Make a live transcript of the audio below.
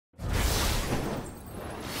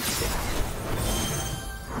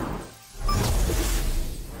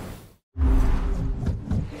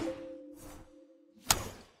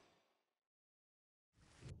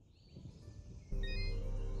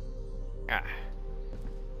Ah,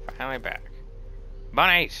 finally back.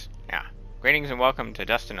 Bunnies! Yeah. Greetings and welcome to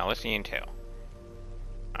Dust and Elysian Tale.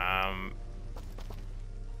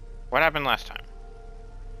 What happened last time?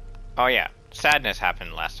 Oh yeah, sadness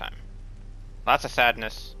happened last time. Lots of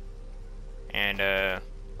sadness. And,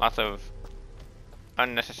 lots of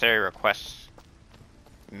unnecessary requests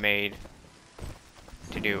made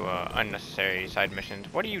to do, unnecessary side missions.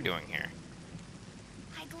 What are you doing here?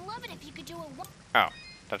 I'd love it if you could do a... Oh,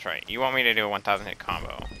 that's right. You want me to do a 1000 hit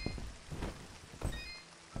combo.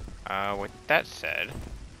 With that said,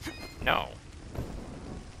 no.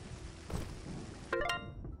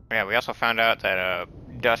 Yeah, we also found out that,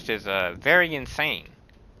 Dust is, very insane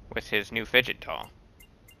with his new Fidget doll,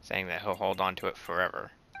 saying that he'll hold on to it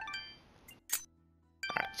forever.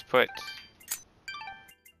 Alright, let's put,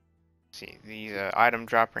 these, item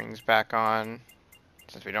drop rings back on,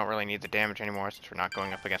 since we don't really need the damage anymore, since we're not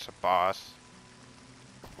going up against a boss.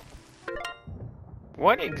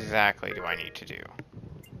 What exactly do I need to do?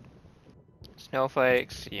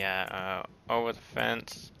 Snowflakes, yeah, over the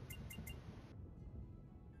fence.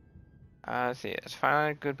 Let's see, it's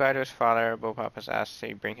finally goodbye to his father. Bopop has asked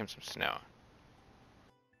to bring him some snow.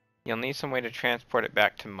 You'll need some way to transport it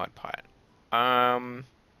back to Mudpot. I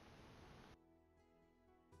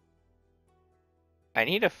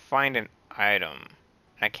need to find an item.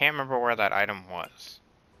 I can't remember where that item was.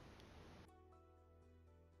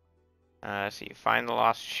 Let's see, find the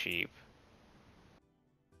lost sheep.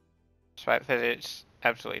 Despite Fidget's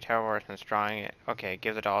absolutely terrible since drawing it. Okay,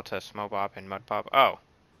 give the doll to Smobop and Mudpop. Oh,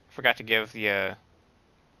 I forgot to give the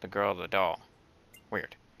girl the doll.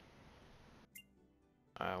 Weird.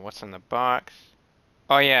 What's in the box?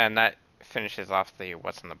 Oh yeah, and that finishes off the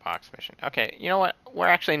what's in the box mission. Okay, you know what? We're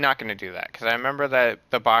actually not going to do that, because I remember that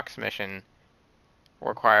the box mission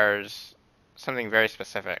requires something very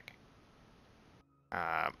specific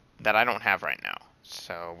that I don't have right now.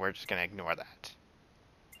 So we're just going to ignore that.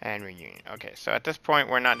 And reunion. Okay, so at this point,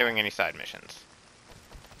 we're not doing any side missions.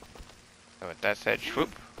 So with that said,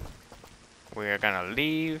 swoop. We're going to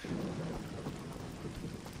leave.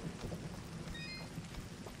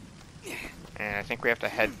 And I think we have to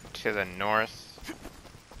head to the north.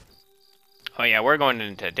 Oh yeah, we're going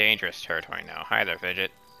into dangerous territory now. Hi there,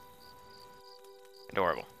 Fidget.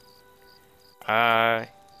 Adorable. Yeah,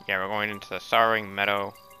 we're going into the Sorrowing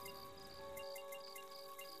Meadow,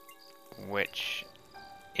 which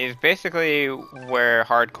is basically where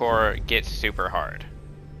hardcore gets super hard.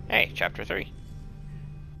 Hey, chapter 3.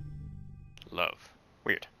 Love.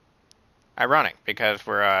 Weird. Ironic, because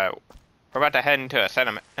we're about to head into a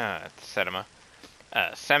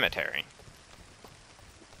cemetery.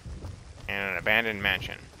 And an abandoned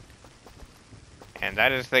mansion. And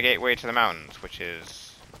that is the gateway to the mountains, which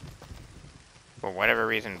is, for whatever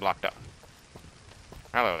reason, blocked up.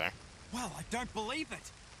 Hello there. Well, I don't believe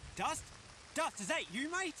it. Dust? Dust, is that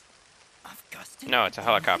you, mate? No, it's a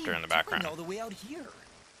helicopter in the background. All the way out here.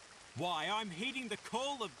 Why, I'm heeding the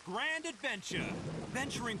call of grand adventure,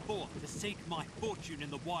 venturing forth to seek my fortune in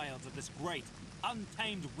the wilds of this great,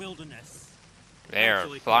 untamed wilderness. They are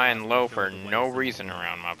flying low for no reason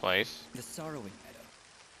around my place. The Sorrowing Meadow.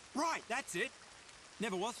 Right, that's it.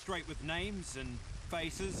 Never was straight with names and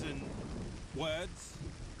faces and words.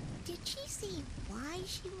 Did she say why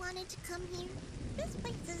she wanted to come here? This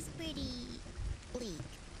place is pretty... bleak.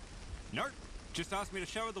 Nope, just asked me to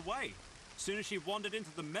show her the way. Soon as she wandered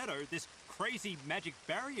into the meadow, this crazy magic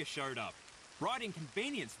barrier showed up. Right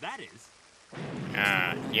inconvenience, that is.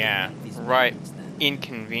 Yeah. Right.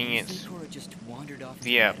 Inconvenience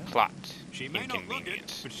via plot. She may not look it,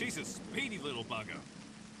 Inconvenience. but she's a speedy little bugger.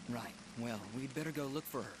 Right. Well, we'd better go look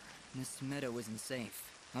for her. This meadow isn't safe.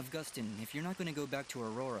 Augustin, if you're not going to go back to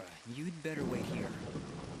Aurora, you'd better wait here.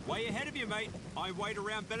 Way ahead of you, mate. I wait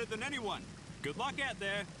around better than anyone. Good luck out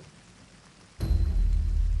there.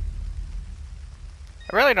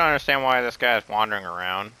 I really don't understand why this guy is wandering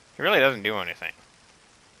around. He really doesn't do anything.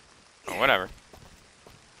 But whatever.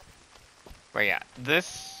 But yeah,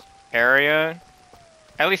 this area,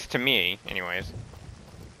 at least to me, anyways,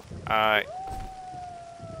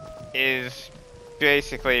 is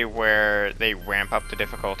basically where they ramp up the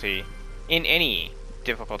difficulty in any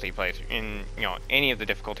difficulty place, in, you know, any of the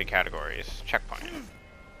difficulty categories. Checkpoint.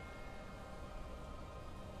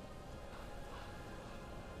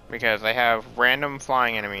 Because they have random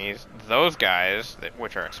flying enemies, those guys,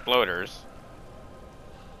 which are exploders,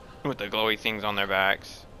 with the glowy things on their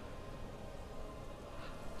backs.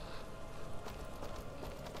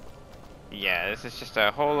 Yeah, this is just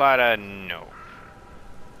a whole lot of nope.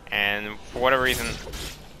 And for whatever reason,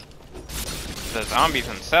 the zombies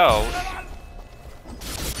themselves...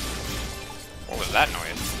 What was that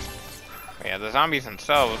noise? But yeah, the zombies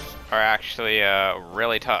themselves are actually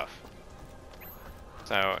really tough.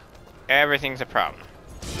 So everything's a problem.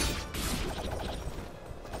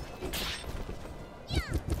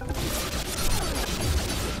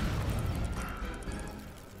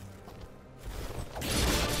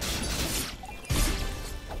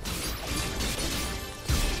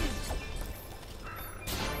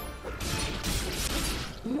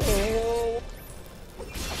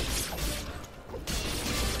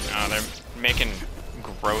 Oh, they're making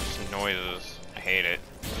gross noises. I hate it.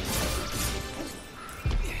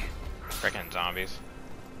 Frickin' zombies.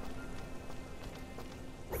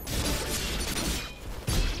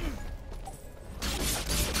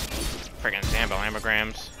 Frickin'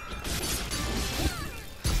 Zambalambograms.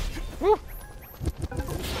 Woo!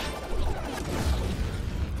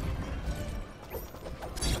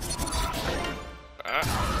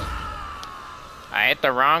 I hit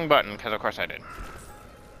the wrong button, because of course I did.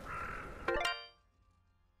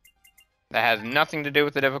 That has nothing to do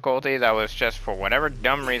with the difficulty. That was just for whatever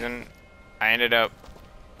dumb reason, I ended up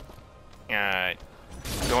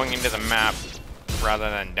going into the map rather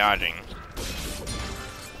than dodging.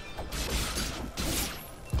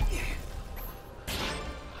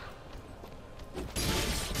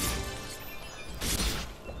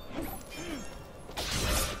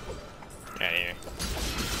 Yeah.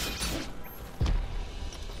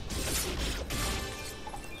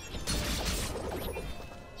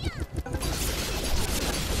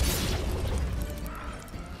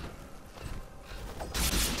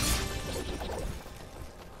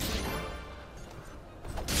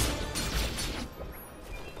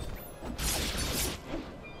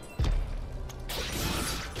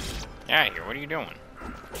 Get out of here, what are you doing?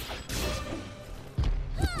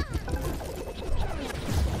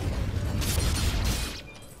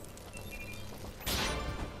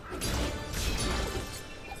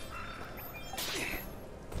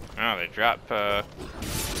 Oh, they drop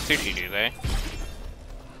sushi, do they?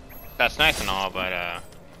 That's nice and all, but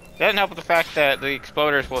it doesn't help with the fact that the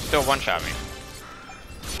exploders will still one-shot me.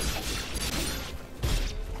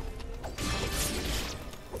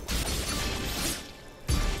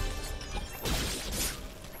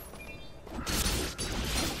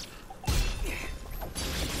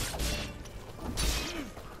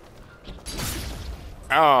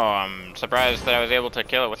 Oh, I'm surprised that I was able to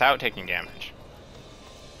kill it without taking damage.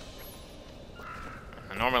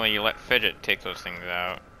 Normally you let Fidget take those things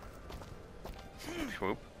out.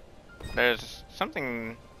 Swoop. There's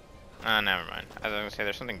something... never mind. I was gonna say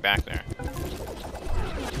there's something back there.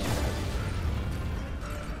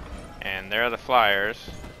 And there are the flyers.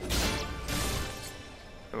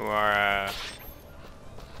 Who are,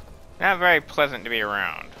 not very pleasant to be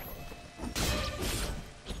around.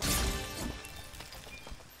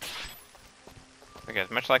 Because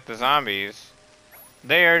much like the zombies,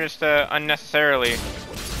 they are just unnecessarily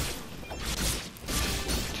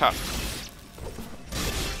tough.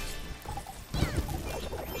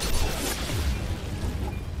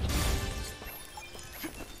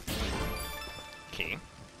 Key.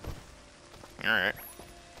 Alright.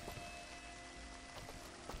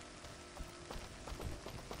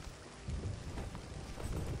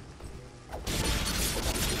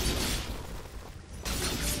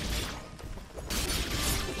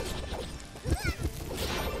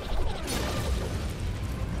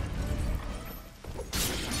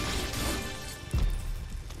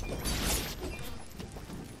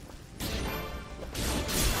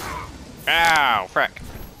 Ow, frick.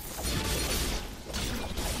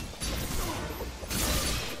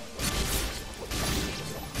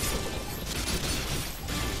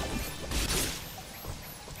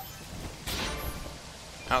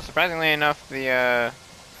 Well, surprisingly enough, the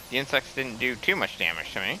insects didn't do too much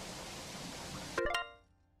damage to me.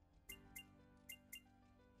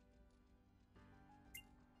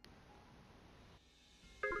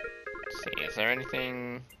 Let's see, is there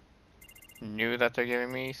anything new that they're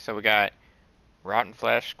giving me? So we got rotten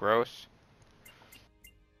flesh, gross.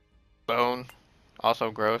 Bone, also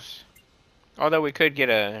gross. Although we could get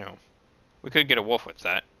a wolf with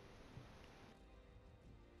that.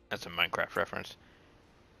 That's a Minecraft reference.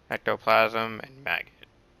 Ectoplasm and maggot.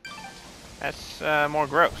 That's more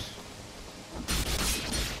gross.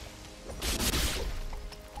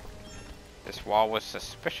 This wall was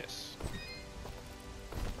suspicious.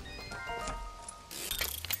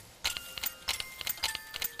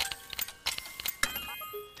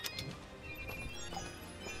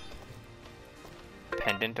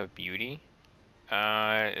 Pendant of Beauty?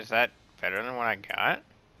 Is that better than what I got?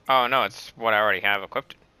 Oh no, it's what I already have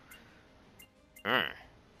equipped.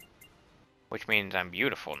 Which means I'm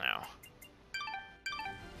beautiful now.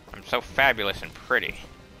 I'm so fabulous and pretty.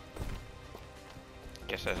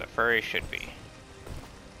 Just as a furry should be.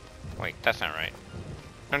 Wait, that's not right.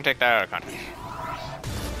 Don't take that out of context.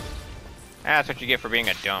 That's what you get for being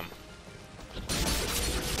a dumb.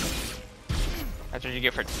 That's what you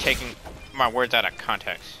get for taking my words out of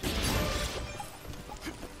context.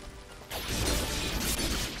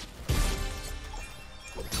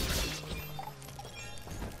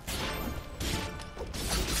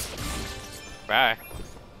 Bye.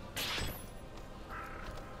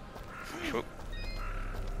 Swoop.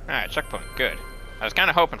 Alright, checkpoint. Good. I was kind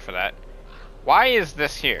of hoping for that. Why is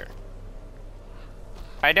this here?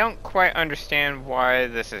 I don't quite understand why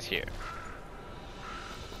this is here.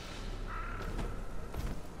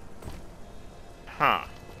 Huh.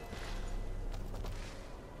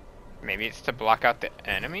 Maybe it's to block out the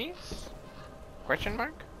enemies? Question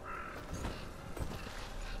mark?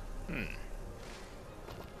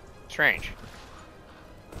 Strange.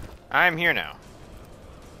 I'm here now.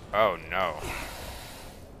 Oh no.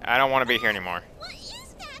 I don't want to be here anymore. What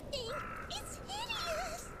is that thing? It's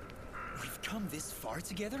hideous! We've come this far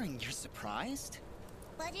together and you're surprised?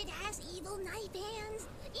 But it has evil knife hands!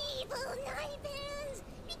 Evil knife hands!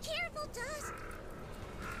 Be careful, Dusk!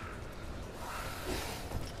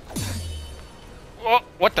 Oh,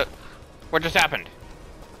 what the? What just happened?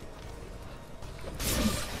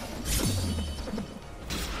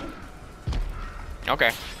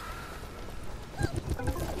 Okay.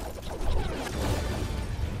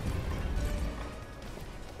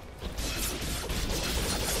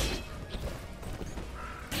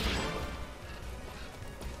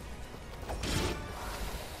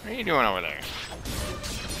 What are you doing over there?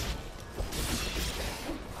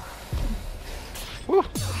 Woo!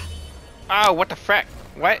 Oh, what the frick?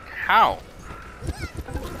 What? How?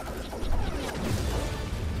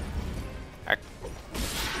 I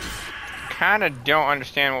kind of don't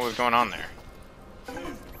understand what was going on there.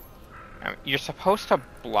 You're supposed to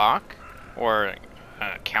block or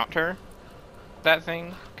counter that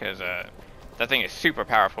thing, because that thing is super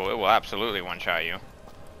powerful. It will absolutely one-shot you.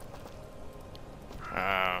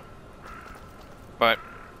 But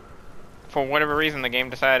for whatever reason, the game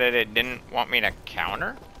decided it didn't want me to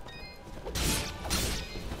counter.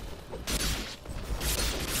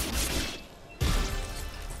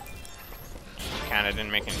 Kinda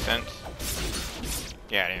didn't make any sense.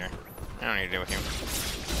 Get out of here. I don't need to deal with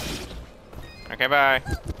you. Okay, bye.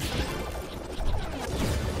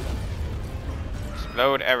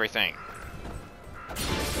 Explode everything.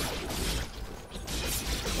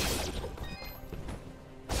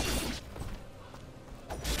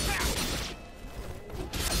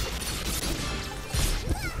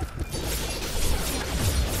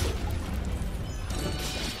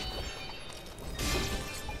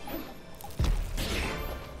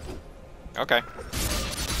 Okay.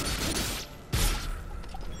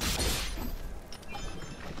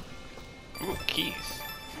 Ooh, keys.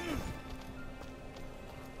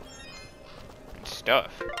 Good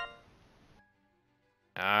stuff.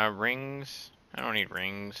 Rings. I don't need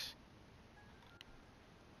rings.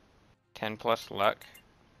 10 plus luck.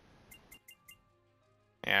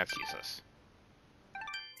 Yeah, that's useless.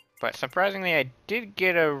 But surprisingly, I did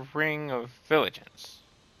get a ring of vigilance.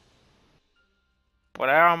 But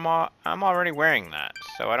I'm already wearing that,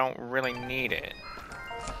 so I don't really need it.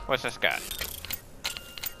 What's this got?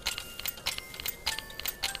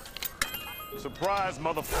 Surprise,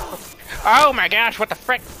 motherfucker. Oh my gosh, what the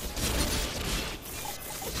frick?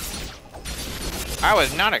 I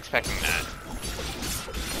was not expecting that.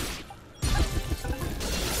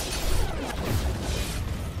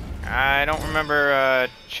 I don't remember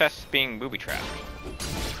chests being booby-trapped.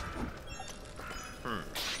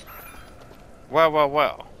 Well, well,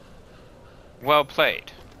 well. Well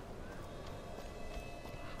played.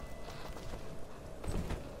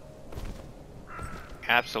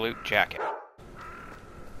 Absolute jacket.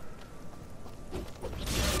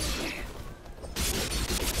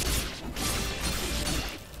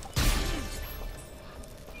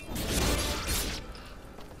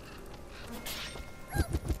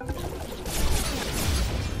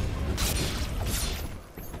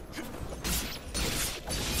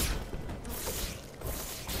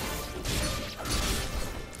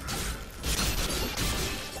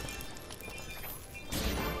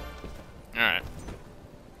 Alright.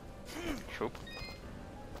 Shoop.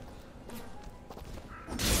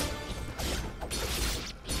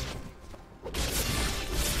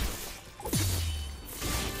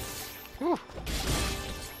 Whew.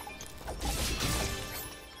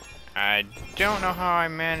 I don't know how I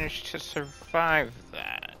managed to survive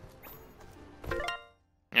that.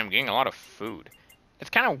 I'm getting a lot of food. It's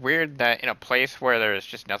kind of weird that in a place where there's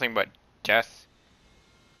just nothing but death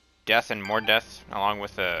and more death, along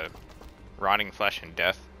with rotting flesh and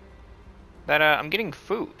death, that I'm getting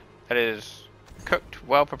food that is cooked,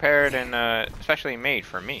 well prepared, and especially made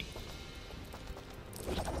for me.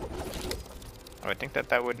 I would think that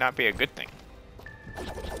that would not be a good thing.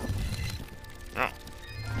 Oh.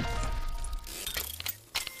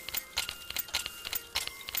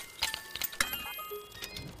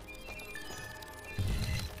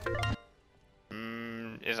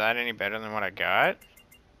 Is that any better than what I got?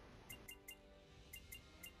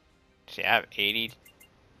 See, I have 80.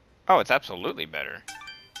 Oh, it's absolutely better.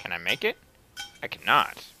 Can I make it? I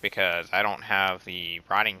cannot, because I don't have the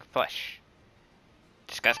rotting flesh.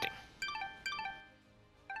 Disgusting.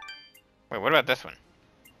 Wait, what about this one?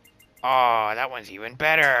 Oh, that one's even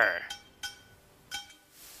better.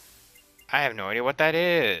 I have no idea what that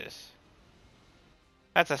is.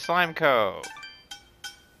 That's a slime cove.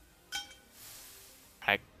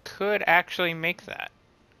 I could actually make that.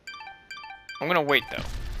 I'm gonna wait though.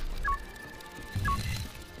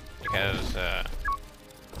 Because, I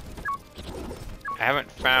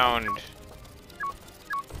haven't found...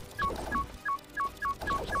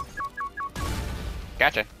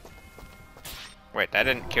 Gotcha. Wait, that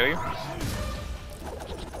didn't kill you? Oh,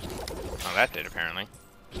 that did, apparently.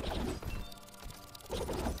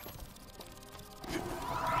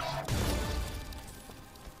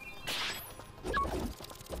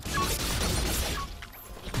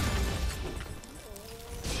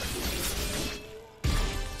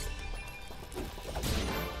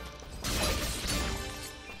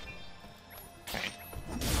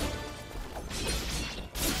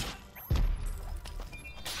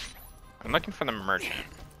 I'm looking for the merchant.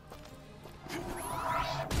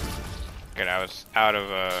 Good, I was out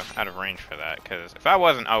of range for that, because if I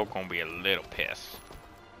wasn't, I was gonna be a little pissed.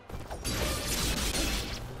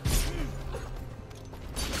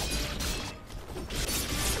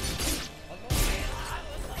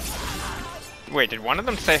 Wait, did one of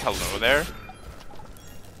them say hello there?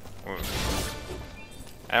 Ooh.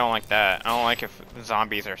 I don't like that. I don't like if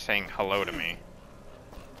zombies are saying hello to me.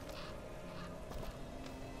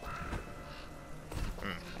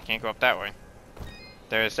 I can't go up that way.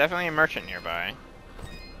 There is definitely a merchant nearby.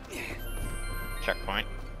 Checkpoint.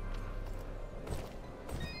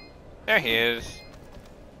 There he is.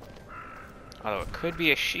 Although it could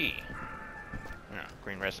be a she. No,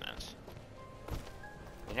 green resonance.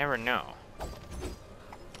 You never know.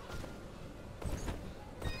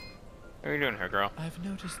 What are you doing here, girl? I've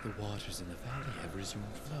noticed the waters in the valley have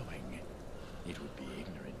resumed flowing. It would be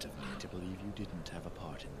ignorant of me to believe you didn't have a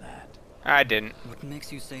part in that. I didn't. What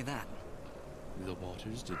makes you say that? The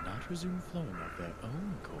waters did not resume flowing of their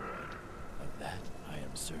own accord. Of that, I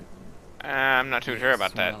am certain. I'm not too sure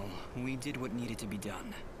about that. Well, we did what needed to be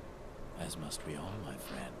done. As must we all, my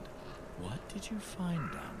friend. What did you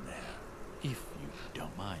find down there? If you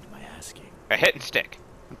don't mind my asking. A hit and stick.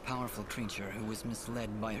 A powerful creature who was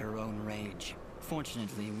misled by her own rage.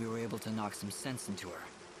 Fortunately, we were able to knock some sense into her.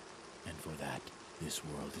 And for that, this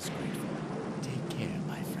world is grateful. Take care,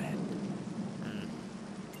 my friend.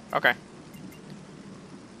 Okay.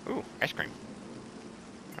 Ooh, ice cream.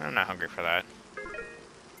 I'm not hungry for that.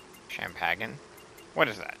 Champagne. What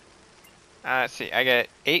is that? Let's see. I get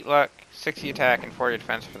 8 luck, 60 attack, and 40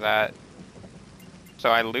 defense for that. So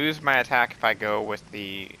I lose my attack if I go with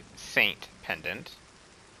the Saint pendant.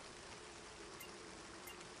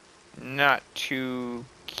 Not too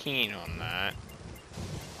keen on that.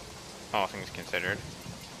 All things considered.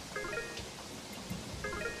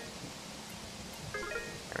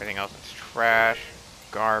 Everything else is trash,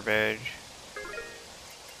 garbage.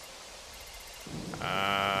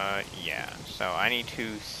 Yeah. So I need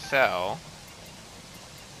to sell.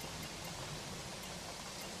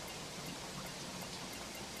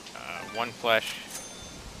 One flesh,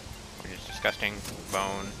 which is disgusting,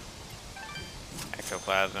 bone,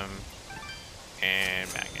 ectoplasm,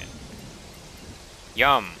 and magnet.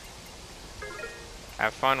 Yum!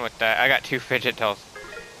 Have fun with that. I got 2 fidget tails.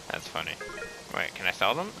 That's funny. Wait, can I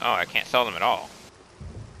sell them? Oh, I can't sell them at all.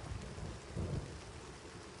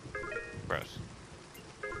 Gross.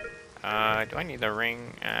 Do I need the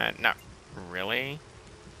ring? Not really.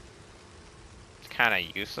 It's kind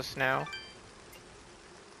of useless now.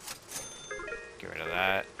 Get rid of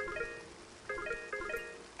that.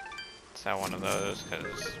 Sell one of those,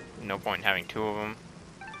 because no point in having 2 of them.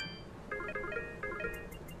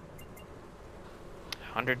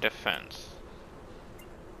 100 defense.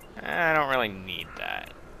 I don't really need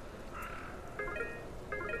that.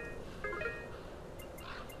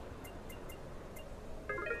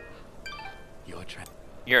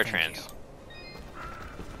 You're trans.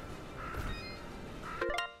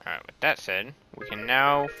 that said, we can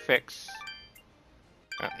now fix...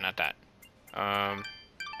 Oh, not that.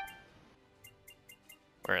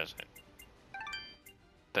 Where is it?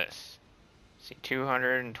 This. See,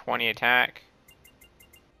 220 attack.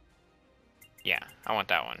 Yeah, I want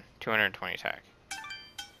that one. 220 attack.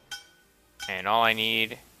 And all I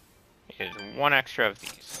need is one extra of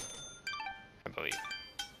these, I believe.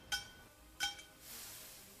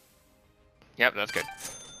 Yep, that's good.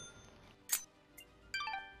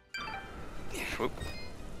 Swoop.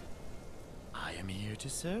 I am here to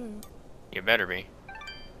serve. You better be.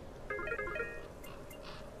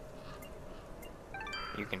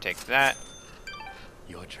 You can take that.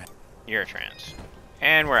 You're trans.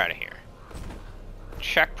 And we're out of here.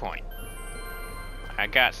 Checkpoint. I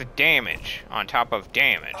got the damage on top of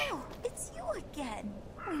damage. Oh, it's you again.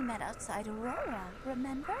 We met outside Aurora,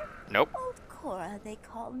 remember? Nope. Old Cora, they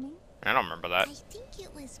called me. I don't remember that. I think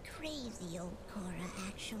it was crazy, old Cora,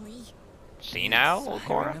 actually. See now, old I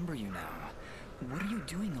Cora? remember you now. What are you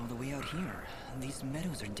doing all the way out here? These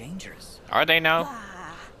meadows are dangerous. Are they now?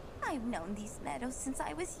 Ah, I've known these meadows since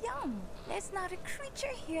I was young. There's not a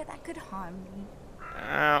creature here that could harm me.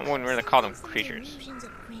 I wouldn't really call them Sometimes creatures. illusions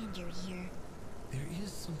of grandeur here. There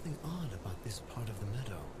is something odd about this part of the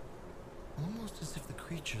meadow. Almost as if the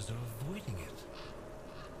creatures are avoiding it.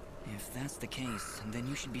 If that's the case, then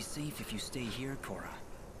you should be safe if you stay here, Cora.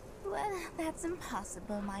 Well, that's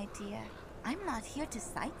impossible, my dear. I'm not here to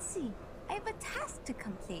sightsee. I have a task to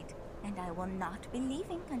complete, and I will not be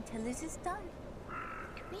leaving until it is done.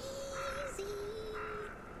 Crazy!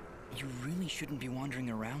 You really shouldn't be wandering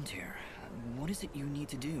around here. What is it you need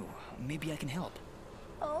to do? Maybe I can help.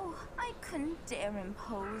 Oh, I couldn't dare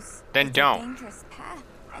impose. Then It's don't. a dangerous path,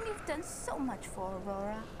 and you've done so much for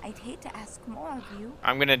Aurora. I'd hate to ask more of you.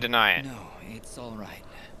 I'm gonna deny it. No, it's all right.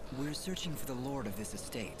 We're searching for the lord of this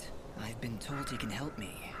estate. I've been told he can help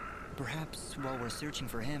me. Perhaps while we're searching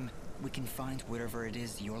for him, we can find whatever it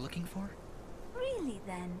is you're looking for? Really,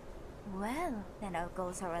 then? Well, then our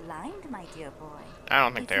goals are aligned, my dear boy. I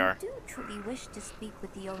don't think if they you are. do truly wish to speak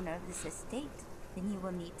with the owner of this estate, then you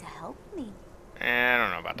will need to help me. I don't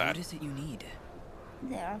know about that. What is it you need?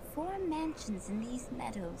 There are 4 mansions in these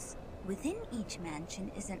meadows. Within each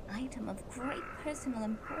mansion is an item of great personal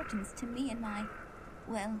importance to me and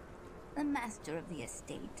well, the master of the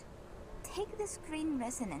estate. Take this green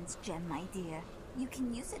resonance gem, my dear. You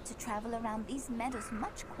can use it to travel around these meadows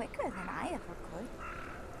much quicker than I ever could.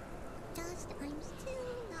 Just, I'm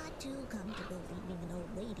still not too comfortable leaving an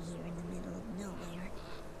old lady here in the middle of nowhere.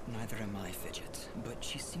 Neither am I, Fidget, but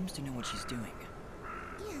she seems to know what she's doing.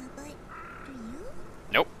 Yeah, but do you?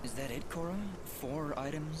 Nope. Is that it, Cora? 4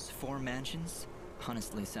 items, 4 mansions?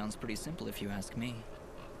 Honestly, sounds pretty simple if you ask me.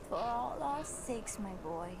 For all our sakes, my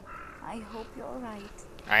boy, I hope you're right.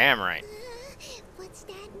 I am right. What's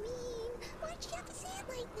that mean? Why'd you have to say it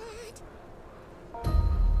like that?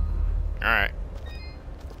 Alright.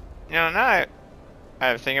 You know, now I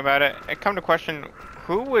have to think about it. I come to question,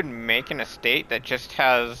 who would make an estate that just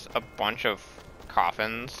has a bunch of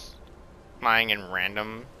coffins lying in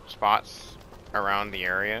random spots around the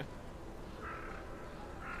area?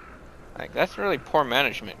 Like, that's really poor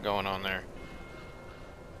management going on there.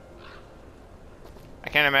 I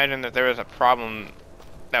can't imagine that there was a problem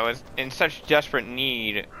that was in such desperate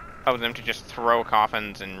need of them to just throw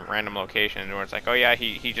coffins in random locations where it's like, oh yeah,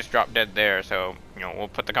 he just dropped dead there, so, you know, we'll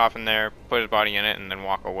put the coffin there, put his body in it, and then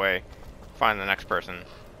walk away. Find the next person.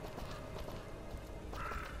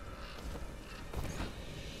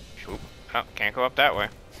 Shoop. Oh, can't go up that way.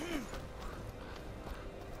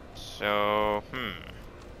 So,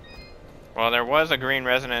 well, there was a green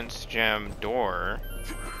resonance gem door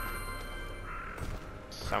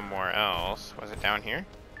somewhere else. Was it down here?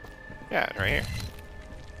 Yeah, it's right here.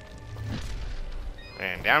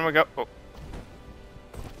 And down we go. Oh.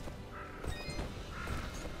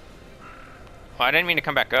 Well, I didn't mean to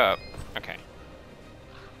come back up. Okay.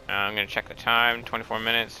 I'm gonna check the time. 24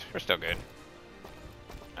 minutes. We're still good.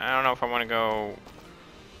 I don't know if I want to go.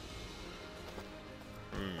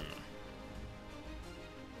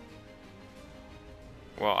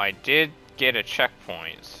 Well, I did get a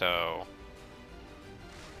checkpoint, so.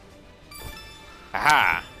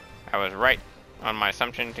 Aha! I was right on my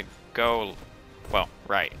assumption to go. Well,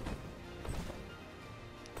 right.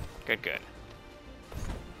 Good, good.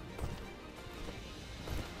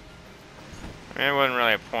 I mean, it wasn't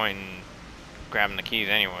really a point in grabbing the keys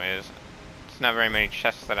anyways. It's not very many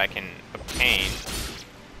chests that I can obtain.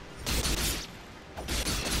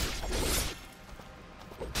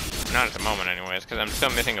 Not at the moment anyways, because I'm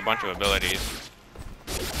still missing a bunch of abilities.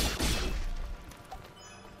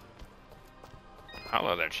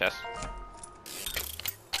 Hello there, chest.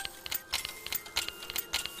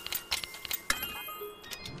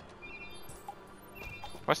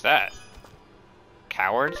 What's that?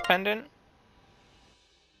 Coward's pendant?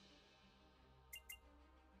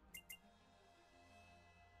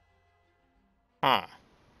 Huh.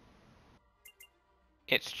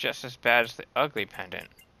 It's just as bad as the ugly pendant,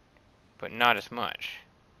 but not as much.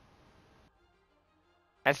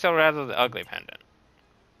 I'd still rather the ugly pendant.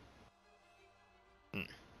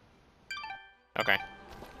 Okay.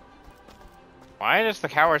 Why does the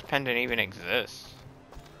coward's pendant even exist?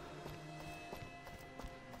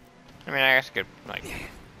 I mean, I guess I could, like,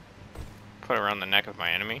 put it around the neck of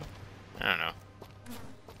my enemy. I don't know.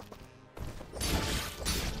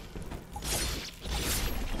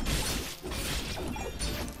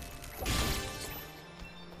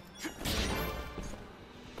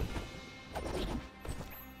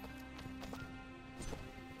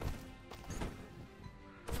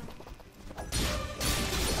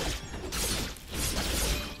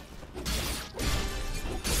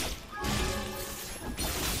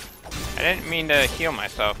 I didn't mean to heal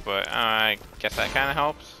myself, but I guess that kind of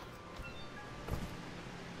helps.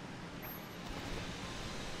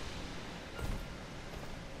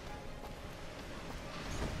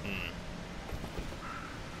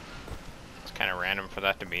 It's kind of random for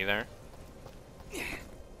that to be there.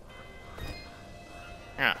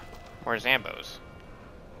 Yeah, or Zambos.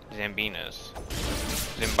 Zambinas.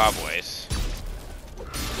 Zimbabwe's.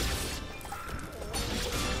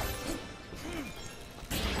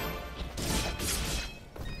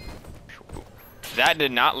 That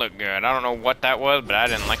did not look good. I don't know what that was, but I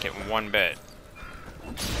didn't like it one bit.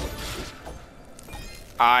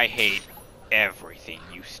 I hate everything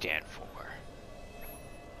you stand for.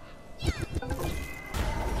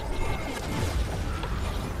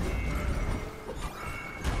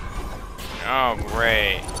 Oh,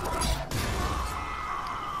 great.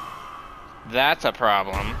 That's a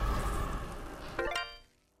problem.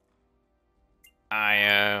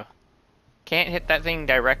 I can't hit that thing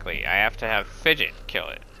directly. I have to have Fidget kill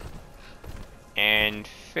it. And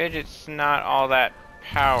Fidget's not all that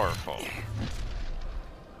powerful.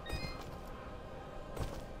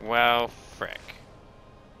 Well, frick.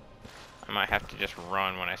 I might have to just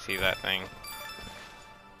run when I see that thing.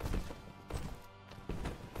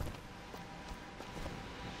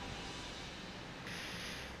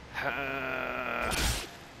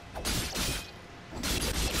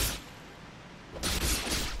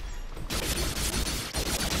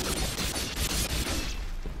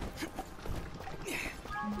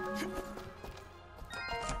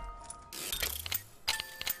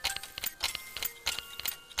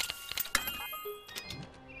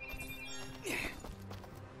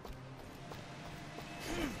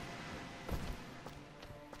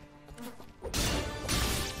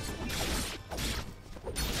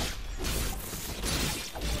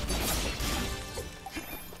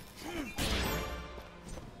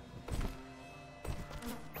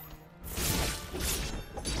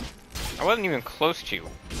 I wasn't even close to you.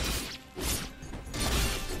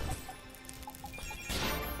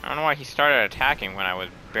 I don't know why he started attacking when I was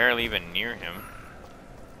barely even near him.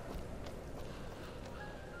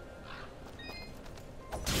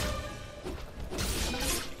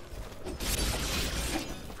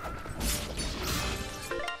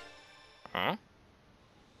 Huh?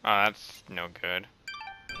 Oh, that's no good.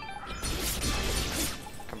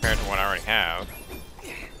 Compared to what I already have.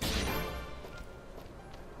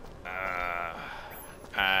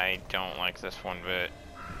 I don't like this one bit.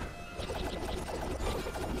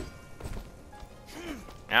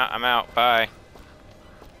 Yeah, I'm out. Bye.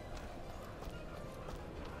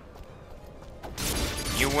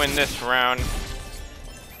 You win this round.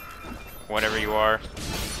 Whatever you are.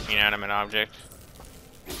 Inanimate object.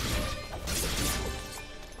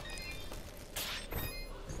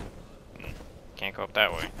 Can't go up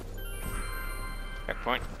that way.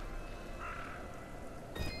 Checkpoint.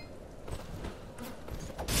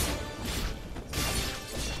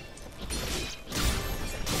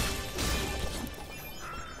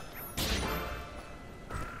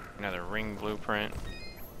 Another ring blueprint.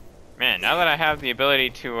 Man, now that I have the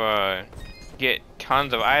ability to get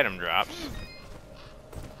tons of item drops,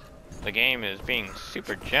 the game is being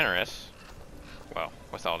super generous. Well,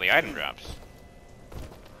 with all the item drops.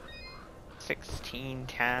 16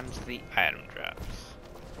 times the item drops.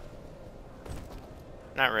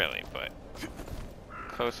 Not really, but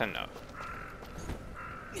close enough.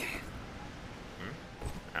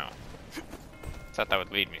 Oh. Thought that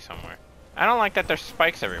would lead me somewhere. I don't like that there's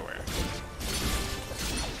spikes everywhere.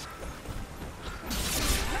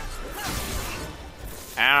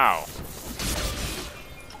 Ow.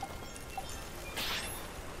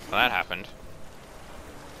 Well, that happened.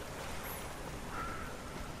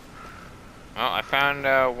 Well, I found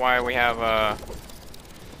why we have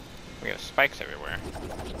spikes everywhere.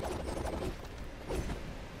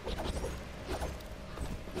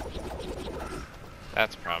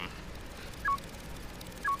 That's a problem.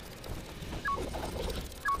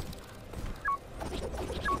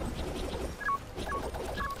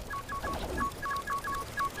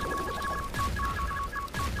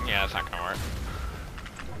 Yeah, that's not gonna work.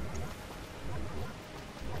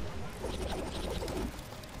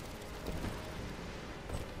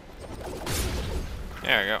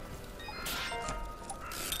 There we go.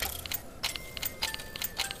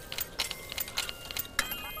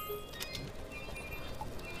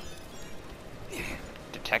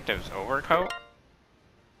 Detective's overcoat?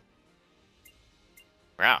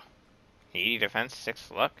 Wow. 80 defense,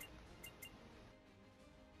 6 luck.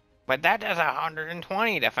 But that does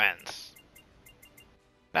 120 defense.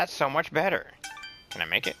 That's so much better. Can I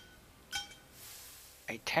make it?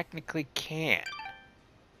 I technically can.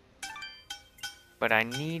 But I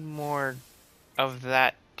need more of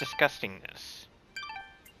that disgustingness.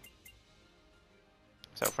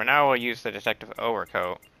 So for now, we'll use the detective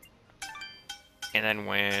overcoat. And then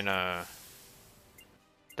when the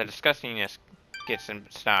disgustingness gets in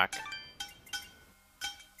stock,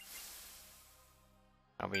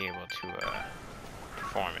 I'll be able to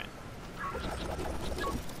perform it.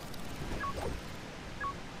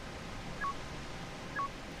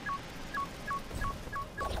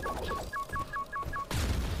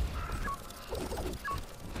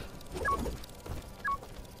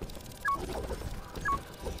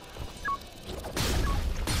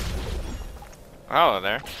 Oh,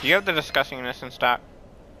 there. Do you have the disgustingness in stock?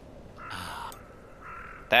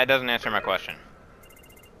 That doesn't answer my question.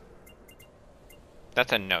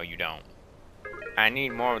 That's a no, you don't. I need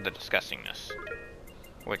more of the disgustingness.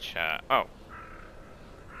 Which, oh.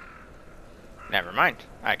 Never mind.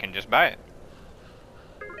 I can just buy it.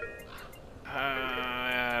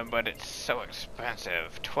 But it's so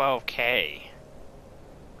expensive. 12K.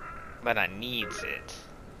 But I needs it.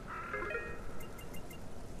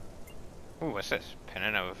 Ooh, what's this?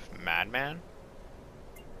 Pennant of Madman?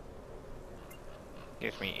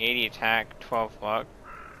 Gives me 80 attack, 12 luck,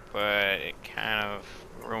 but it kind of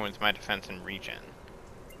ruins my defense and regen.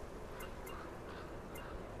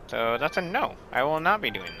 So that's a no. I will not be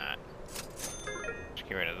doing that. Just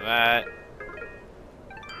get rid of that.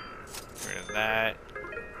 Get rid of that.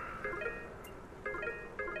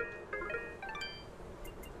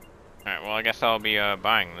 Alright, well I guess I'll be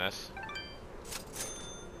buying this.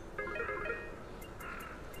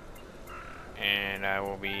 And I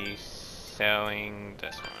will be selling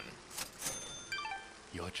this one.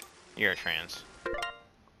 Eurotrans.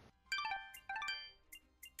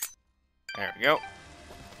 There we go.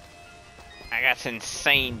 I got some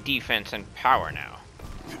insane defense and power now.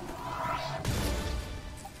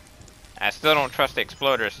 I still don't trust the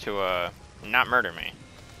exploders to not murder me.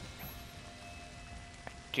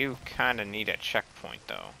 I do kinda need a checkpoint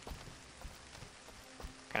though.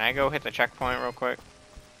 Can I go hit the checkpoint real quick?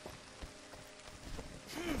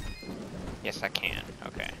 Yes, I can.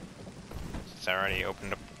 Okay. Since I already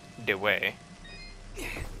opened up the way.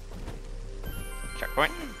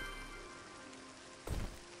 Checkpoint.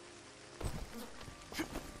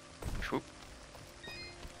 Swoop.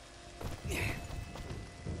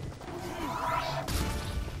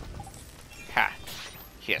 Ha!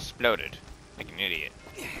 He exploded. Like an idiot.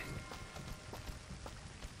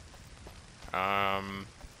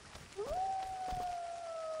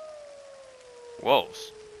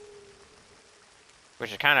 Wolves.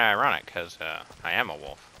 Which is kind of ironic, because I am a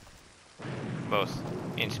wolf. Both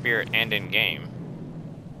in spirit and in game.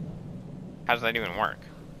 How does that even work?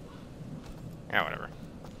 Yeah, whatever.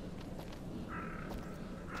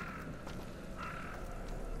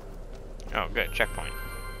 Oh, good. Checkpoint.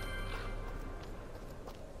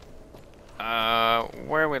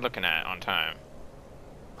 Where are we looking at on time?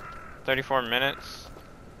 34 minutes?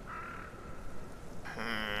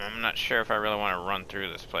 I'm not sure if I really want to run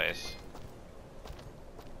through this place.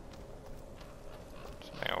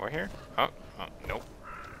 Something over here? Oh, nope.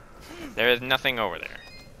 There is nothing over there.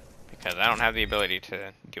 Because I don't have the ability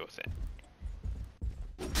to deal with it.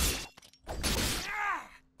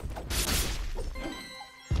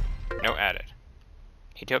 No added.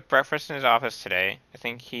 He took breakfast in his office today. I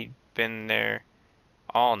think he'd been there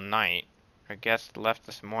all night. Our guest left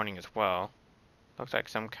this morning as well. Looks like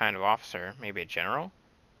some kind of officer, maybe a general?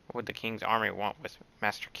 What would the king's army want with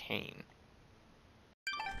Master Cain?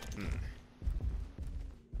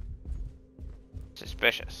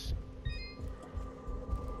 Suspicious.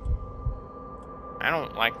 I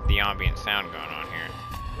don't like the ambient sound going on here.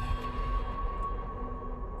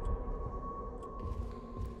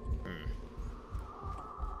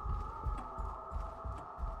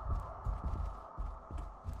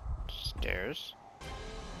 specters.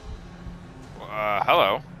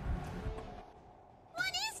 Hello.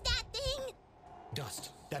 What is that thing?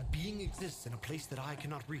 Dust. That being exists in a place that I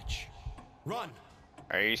cannot reach. Run!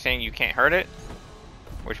 Are you saying you can't hurt it?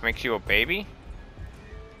 Which makes you a baby?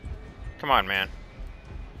 Come on, man.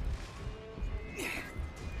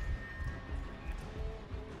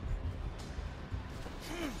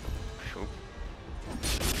 Shoop.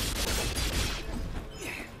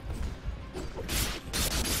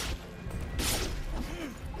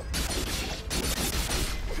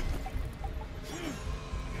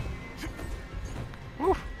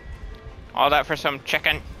 Woo. All that for some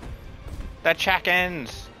chicken. The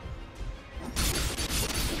chickens.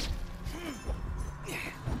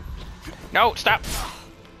 No, stop.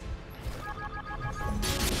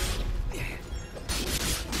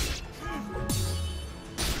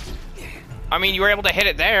 I mean, you were able to hit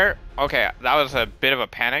it there. Okay, that was a bit of a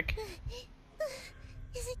panic.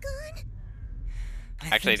 Is it gone?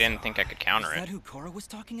 Actually, I didn't think I could counter Is it. that who Cora was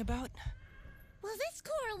talking about? Well, this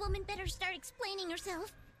Cora woman better start explaining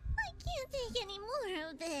herself. I can't take any more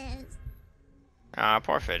of this. Ah,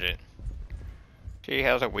 poor Fidget. She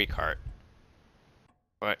has a weak heart.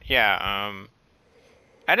 But yeah,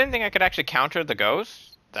 I didn't think I could actually counter the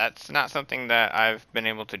ghosts. That's not something that I've been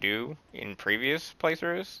able to do in previous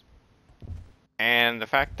playthroughs. And the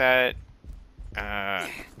fact that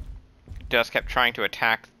Dust kept trying to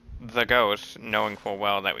attack the ghost, knowing full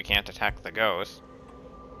well that we can't attack the ghost,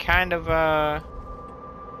 kind of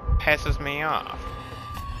pisses me off.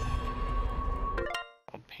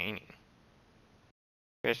 Old painting.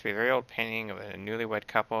 Appears to be a very old painting of a newlywed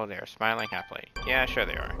couple. They are smiling happily. Yeah, sure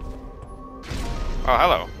they are. Oh,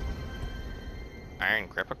 hello. Iron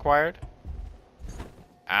grip acquired?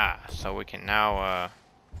 Ah, so we can now,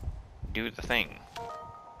 do the thing.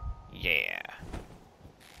 Yeah.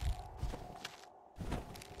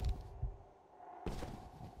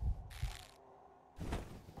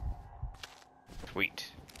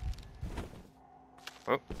 Sweet.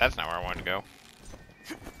 Oh, that's not where I wanted to go.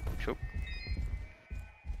 Shoop.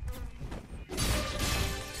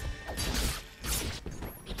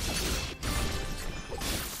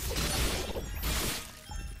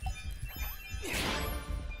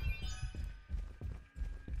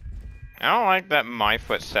 I don't like that my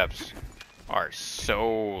footsteps are so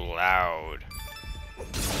loud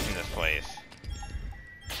in this place.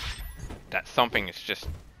 That thumping is just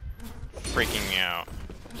freaking me out.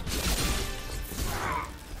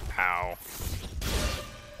 Ow.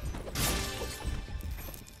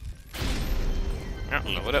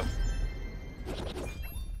 Oh, load up.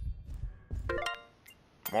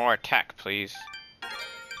 More attack, please.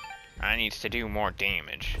 I needs to do more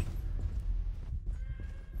damage.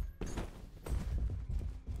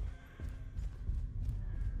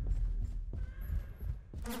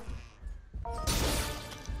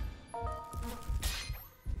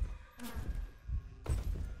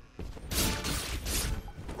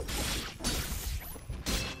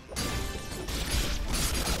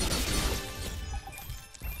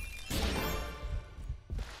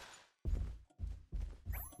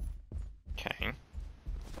 Okay.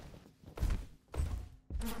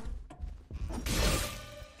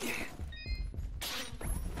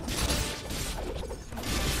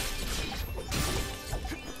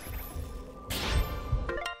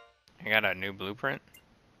 I got a new blueprint.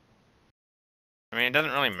 I mean, it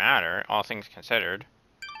doesn't really matter, all things considered.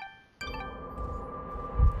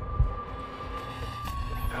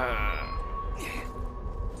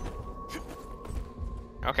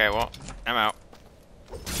 Okay, well, I'm out.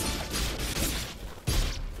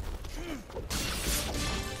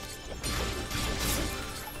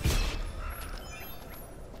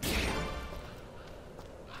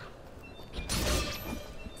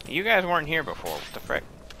 You guys weren't here before, what the frick?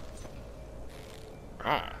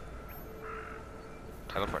 Oh.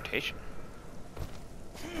 Teleportation.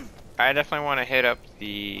 I definitely want to hit up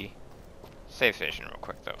the save station real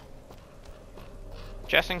quick, though.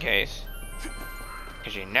 Just in case.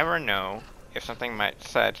 Because you never know if something might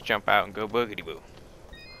decide to jump out and go boogity-boo.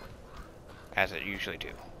 As it usually do.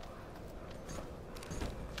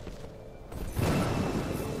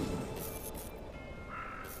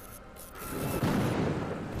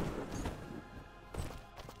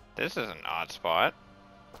 This is an odd spot.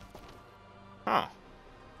 Huh.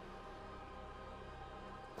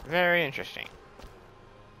 Very interesting.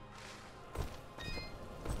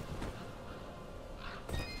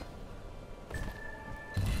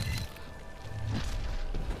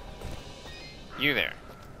 You there.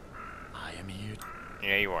 I am here.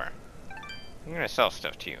 Yeah, you are. I'm gonna sell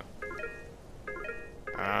stuff to you.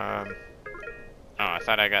 Oh, I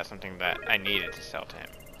thought I got something that I needed to sell to him.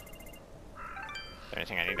 there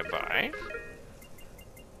anything I need to buy?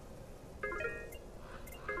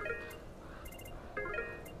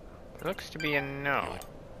 It looks to be a no.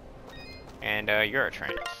 And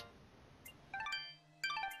Eurotrans.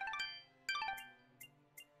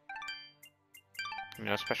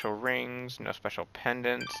 No special rings, no special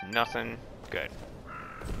pendants, nothing. Good.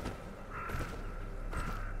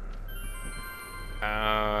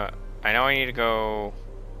 I know I need to go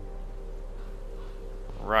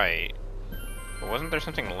right. But wasn't there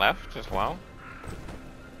something left as well?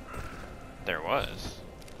 There was.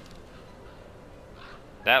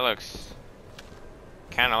 That looks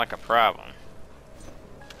kind of like a problem.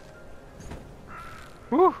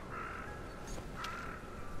 Whew!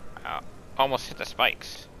 Almost hit the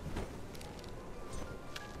spikes.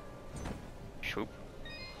 Swoop.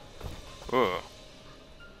 Ooh.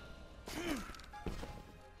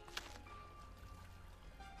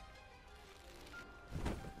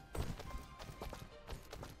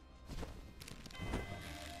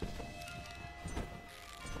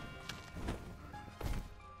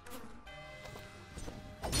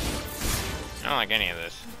 I don't like any of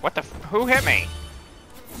this. What the f- Who hit me?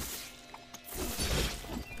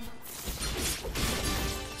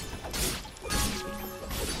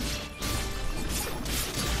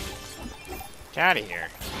 Get out of here.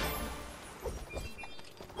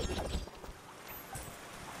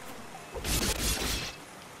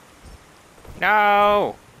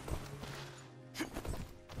 No!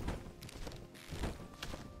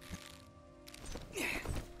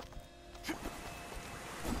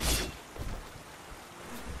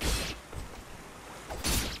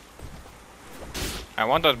 I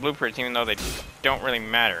want those blueprints even though they don't really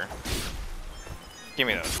matter. Give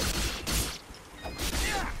me those.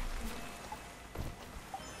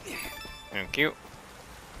 Thank you.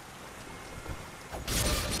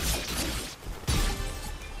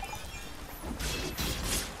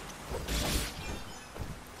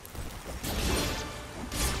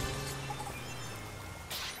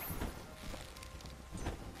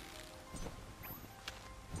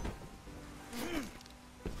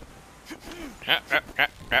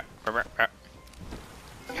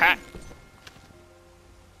 Ha!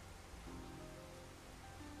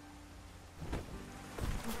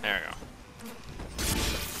 There we go.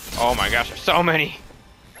 Oh my gosh, there's so many!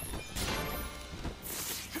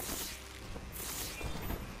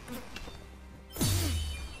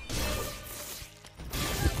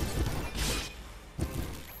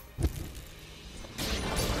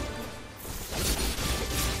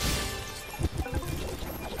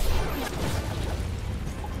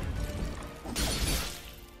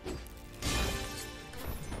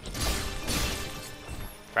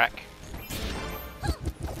 Frack.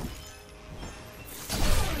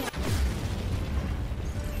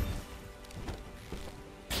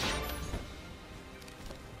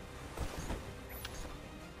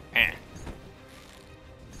 Man.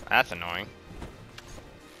 That's annoying.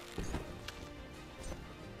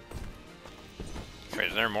 Wait,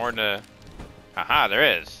 is there more to... Aha,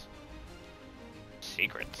 there is.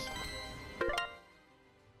 Secrets.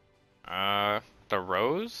 The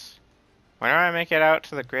rose? Whenever I make it out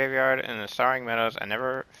to the graveyard in the Starring Meadows, I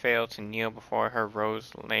never fail to kneel before her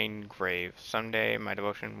rose-laden grave. Someday my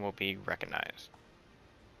devotion will be recognized.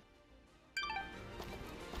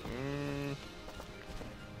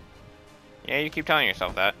 Yeah, you keep telling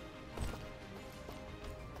yourself that.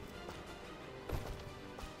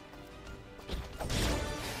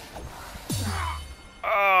 Oh,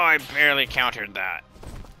 I barely countered that.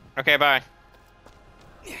 Okay, bye.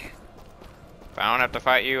 If I don't have to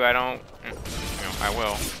fight you, I don't... You know, I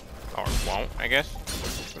will. Or won't, I guess.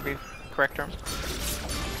 Would be the correct term.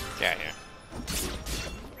 Yeah, yeah.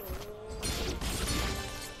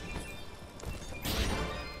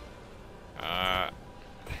 I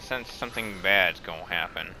sense something bad's gonna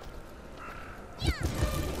happen.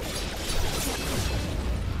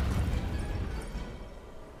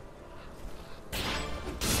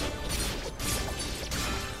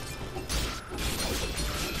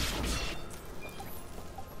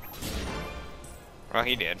 Well,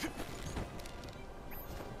 he did. Is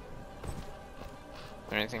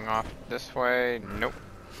there anything off this way? Nope.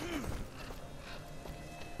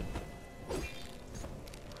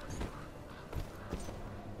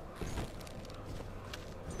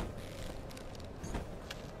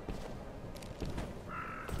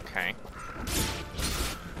 Okay.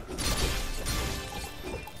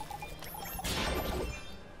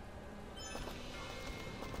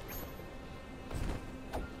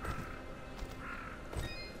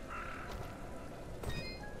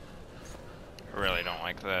 I really don't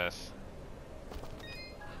like this.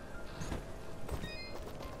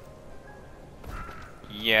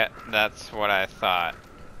 Yeah, that's what I thought.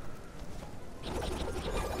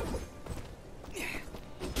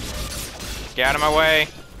 Get out of my way!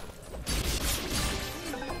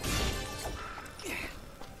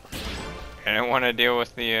 I didn't want to deal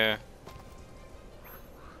with the,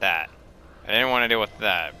 that. I didn't want to deal with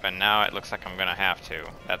that, but now it looks like I'm gonna have to.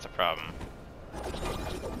 That's a problem.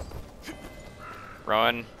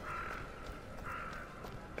 Run.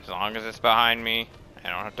 As long as it's behind me, I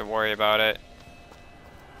don't have to worry about it.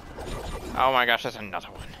 Oh my gosh, there's another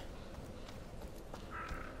one.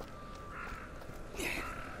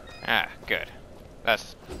 Ah, good.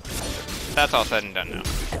 That's all said and done now.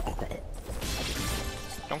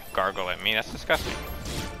 Don't gargle at me, that's disgusting.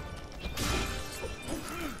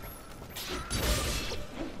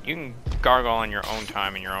 You can gargle on your own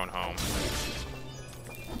time in your own home.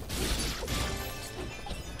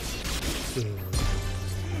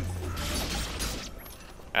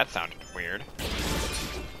 That sounded weird.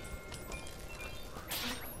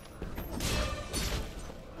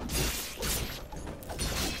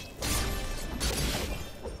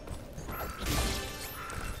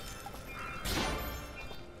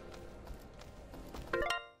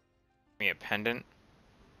 Me a pendant.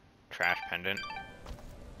 Trash pendant.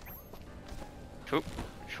 Swoop.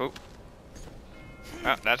 Swoop.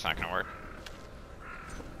 Oh, that's not gonna work.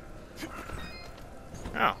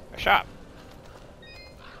 Oh, a shop.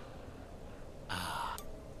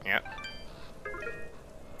 Yep.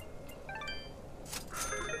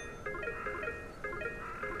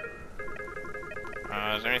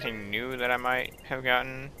 Is there anything new that I might have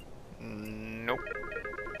gotten? Nope.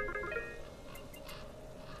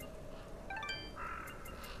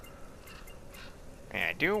 Yeah,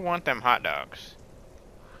 I do want them hot dogs.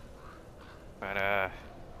 But, they're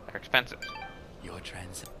expensive. You're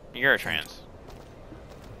trans. You're a trans.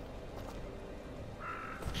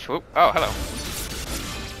 Swoop. Oh, hello.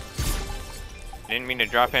 Didn't mean to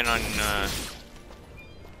drop in on,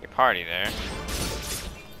 your party there.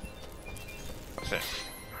 What's this?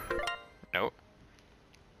 Nope.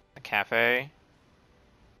 A cafe.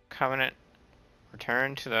 Covenant.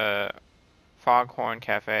 Return to the Foghorn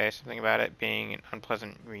Cafe. Something about it being an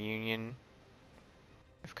unpleasant reunion.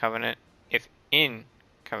 If in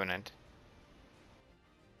Covenant.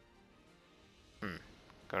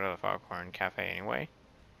 Go to the Foghorn Cafe anyway.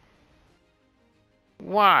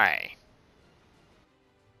 Why?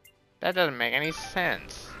 That doesn't make any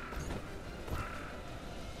sense.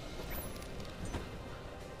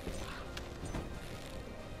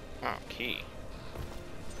 Oh, key.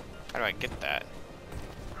 How do I get that?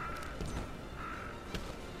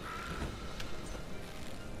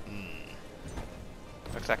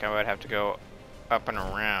 Looks like I would have to go up and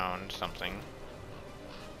around something.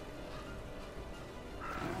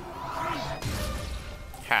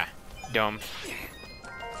 Ha! Dumb.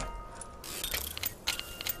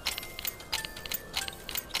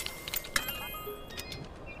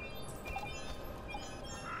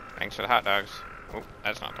 Thanks for the hot dogs. Oh,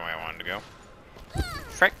 that's not the way I wanted to go.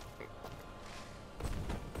 Frick! I'm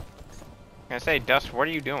gonna say, Dust, what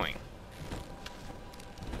are you doing?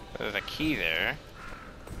 There's a key there.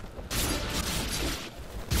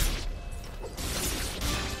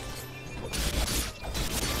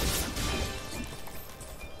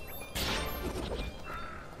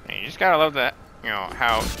 And you just gotta love that, you know,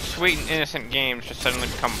 how sweet and innocent games just suddenly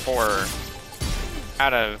become horror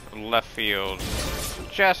out of left field.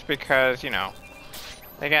 Just because, you know,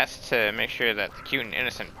 they got to make sure that the cute and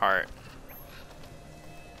innocent part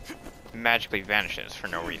magically vanishes for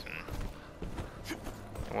no reason.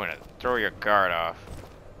 You want to throw your guard off.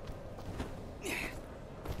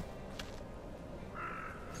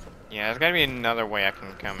 Yeah, there's gotta be another way I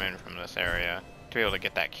can come in from this area to be able to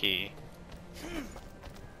get that key.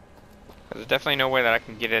 There's definitely no way that I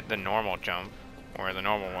can get it the normal jump, or the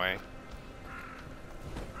normal way.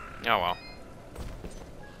 Oh well.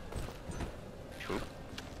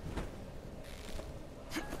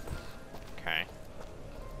 Okay.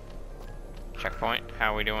 Checkpoint.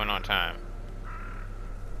 How are we doing on time?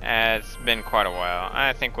 It's been quite a while.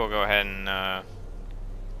 I think we'll go ahead and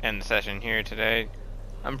end the session here today.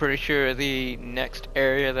 I'm pretty sure the next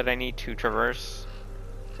area that I need to traverse,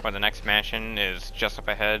 or the next mansion, is just up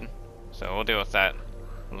ahead. So we'll deal with that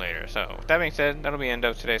later. So with that being said, that'll be the end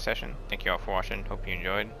of today's session. Thank you all for watching. Hope you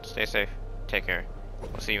enjoyed. Stay safe. Take care.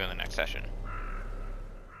 We'll see you in the next session.